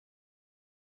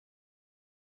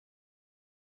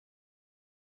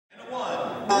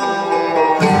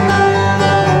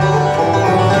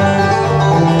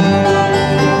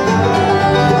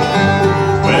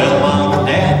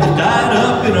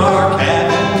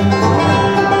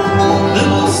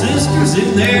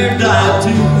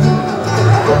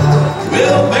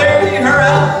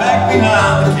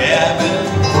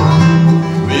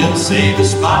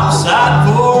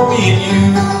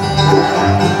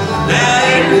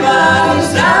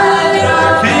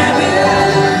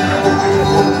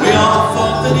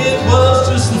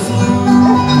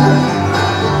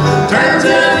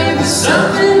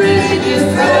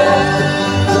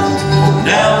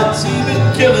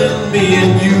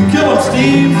Kill him,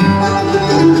 Steve.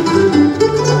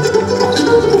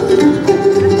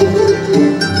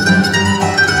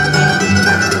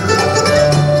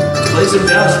 Play some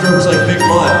downstrokes like Big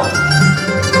Mile.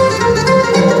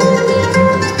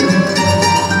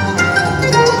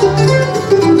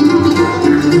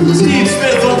 Steve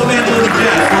Smith on the mandolin and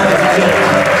jazz, ladies and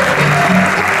gentlemen.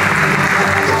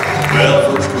 Well,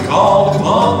 first we called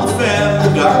upon the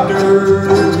family doctor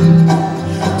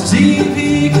to see if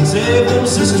he could save them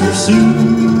Sister Sue.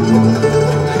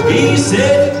 He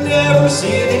said he'd never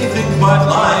seen anything quite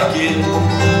like it.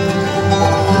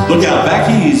 Look out,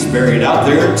 Becky's buried out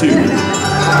there too. Now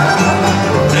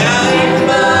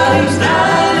everybody's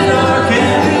dying in our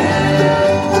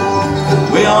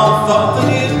cabin. We all thought that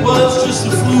it was just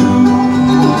the flu.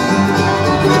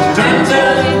 Turns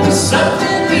out it was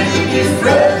something really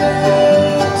different.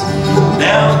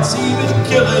 Now it's even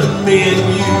killing me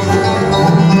and you.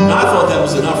 I thought that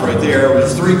was enough right there. It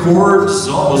was 3 chords,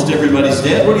 almost everybody's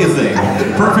dead. What do you think?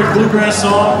 Perfect bluegrass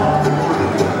song?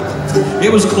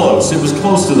 It was close. It was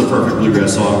close to the perfect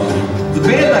bluegrass song. The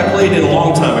band I played in a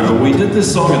long time ago, we did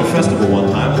this song at a festival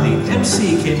one time, and the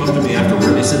MC came up to me afterward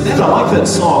and he said, Ned, I like that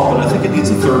song, but I think it needs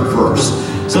a 3rd verse.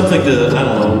 Something to, I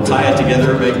don't know, tie it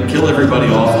together, kill everybody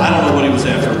off. I don't know what he was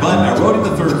after, but I wrote him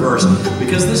the 3rd verse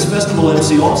because this festival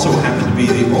MC also happened to be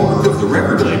the owner of the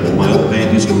record label my old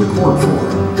band used to record for.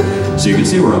 So you can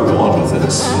see where I'm going with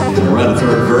this. I write a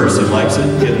 3rd verse, he likes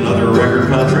it, get another record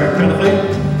contract kind of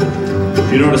thing.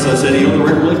 You notice I said he owned the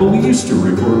record label we used to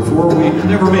record for. We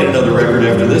never made another record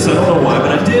after this. I don't know why,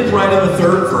 but I did write in the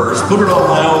 3rd verse, put it on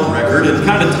my own record, and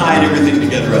kind of tied everything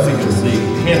together. I think you'll see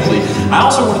handily. I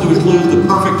also wanted to include the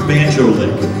perfect banjo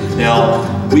lick. Now,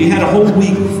 we had a whole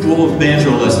week full of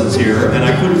banjo lessons here, and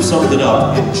I could have summed it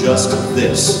up in just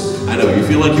this. I know, you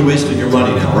feel like you wasted your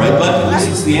money now, right? But at least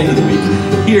it's the end of the week.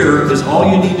 Here is all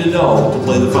you need to know to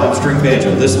play the 5-string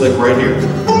banjo. This lick right here.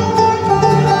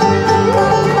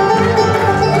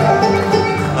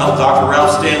 Well, Dr.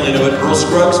 Ralph Stanley knew it, Earl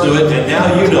Scruggs knew it, and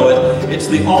now you know it. It's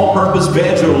the all-purpose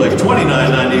banjo lick,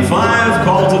 $29.95.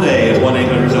 Call today at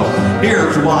 1-800-NO.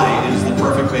 Here's why it is the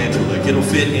perfect banjo lick. It'll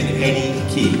fit in any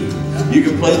key. You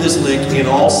can play this lick in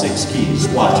all 6 keys.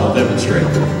 Watch, I'll demonstrate.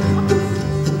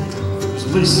 There's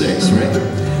at least 6, right?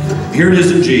 Here it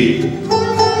is in G,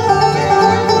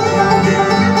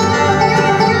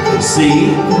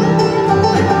 C,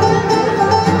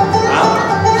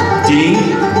 D.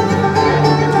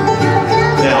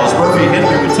 Now, as Murphy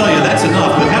Henry would tell you, that's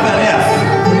enough, but how about F?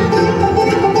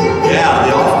 Yeah,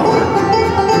 the off chord.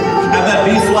 How about B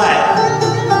flat?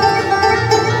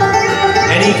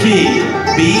 Any key.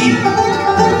 B.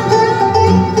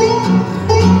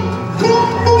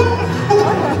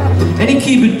 Any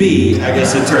key but B, I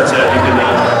guess it turns out you can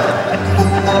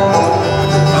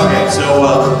Okay, so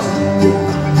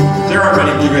there aren't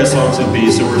many bluegrass songs in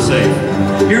B, so we're safe.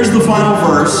 Here's the final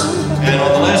verse. And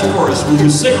on the last chorus, will you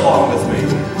sing along with me?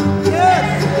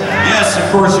 Yes,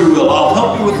 of course you will. I'll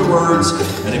help you with the words,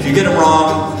 and if you get them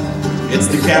wrong, it's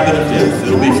the cabin of death.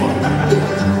 It'll be fun.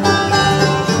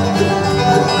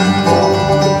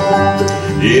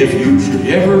 If you should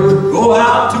ever go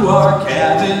out to our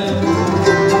cabin,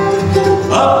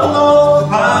 up along the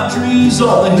pine trees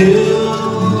on the hill,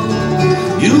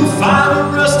 you'll find a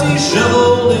rusty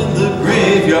shovel in the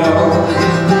graveyard.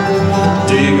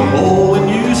 Dig a hole when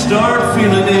you start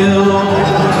feeling ill.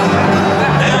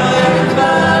 Now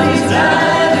everybody's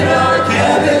dying in our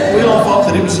cabin. We all thought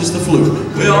that it was just the flu.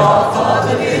 We all thought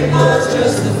that it was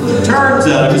just the flu. Turns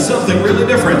out it was something really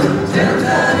different. Turns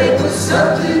out it was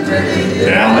something really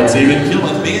different. Now it's even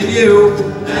killing me and you.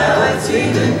 Now it's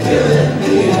even killing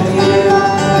me and you.